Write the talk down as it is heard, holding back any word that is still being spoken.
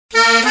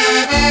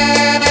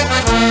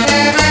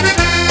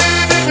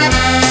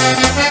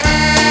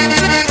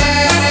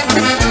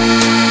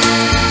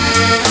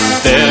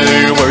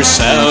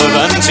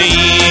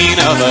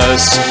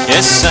us,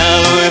 yes,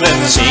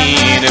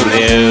 17 who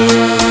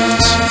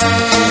lives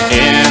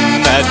in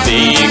that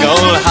big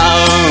old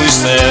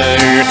house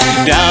there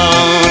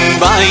down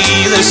by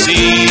the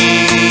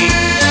sea.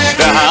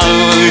 The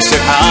house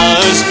that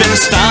has been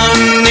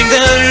standing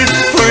there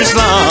for as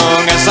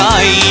long as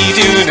I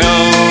do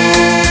know,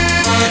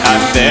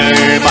 and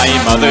there my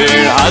mother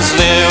has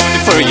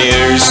lived for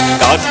years,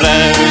 God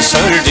bless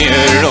her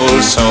dear old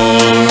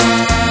soul.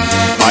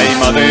 My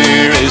mother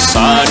is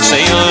such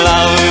a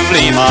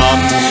lovely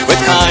mom, with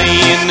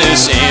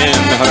kindness in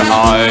her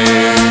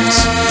heart.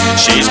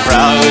 She's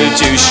proud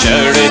to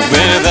share it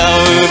with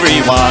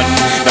everyone,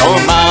 no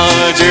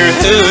matter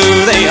who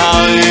they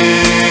are.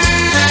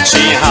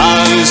 She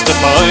has the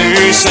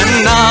personality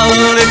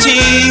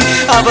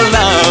of a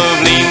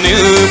lovely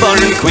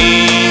newborn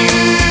queen,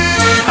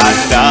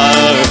 and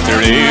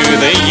after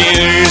the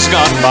years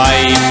gone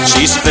by,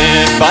 she's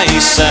split by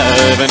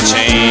 17.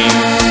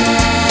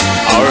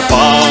 Our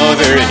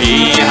father,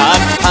 he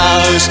had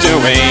passed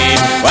away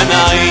when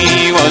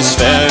I was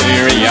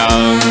very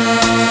young.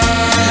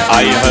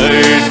 I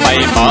heard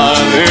my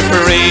mother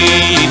pray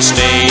each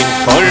day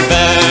for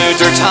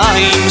better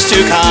times to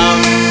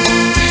come.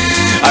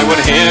 I would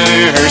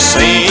hear her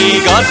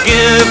say, God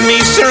give me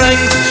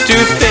strength to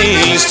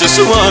face this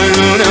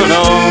world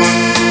alone,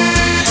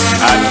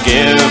 and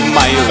give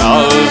my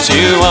love to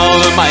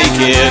all my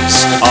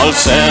kids, all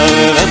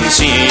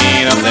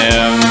 17 of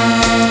them.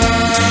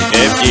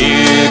 If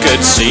you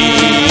could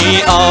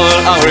see all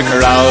our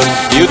crowd,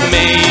 you'd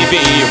maybe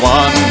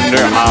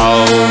wonder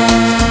how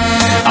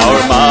our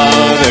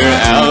mother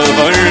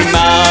ever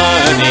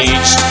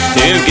managed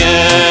to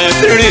get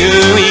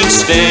through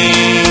each day.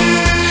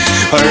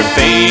 Her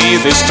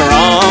faith is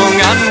strong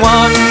and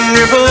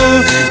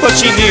wonderful, but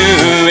she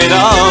knew it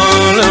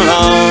all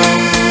along,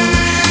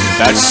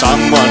 that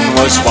someone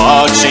was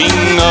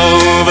watching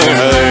over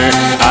her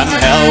and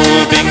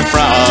helping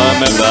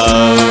from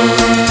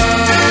above.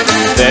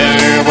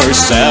 There were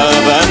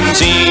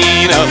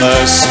 17 of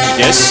us,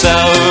 yes,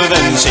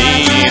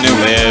 17 who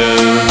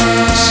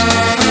lives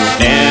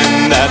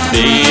in that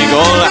big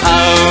old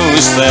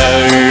house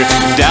there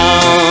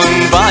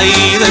down by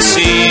the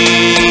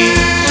sea.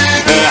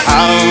 The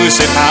house,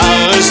 it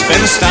has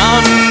been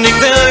standing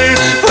there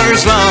for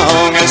as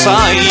long as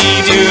I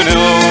do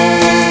know,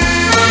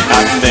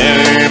 and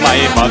there my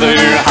mother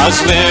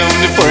has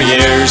lived for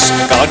years,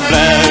 God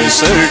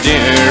bless her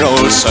dear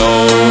old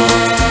soul.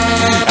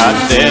 And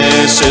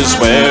this is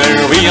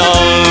where we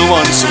all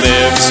once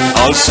lived,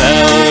 all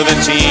 17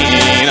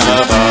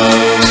 of us.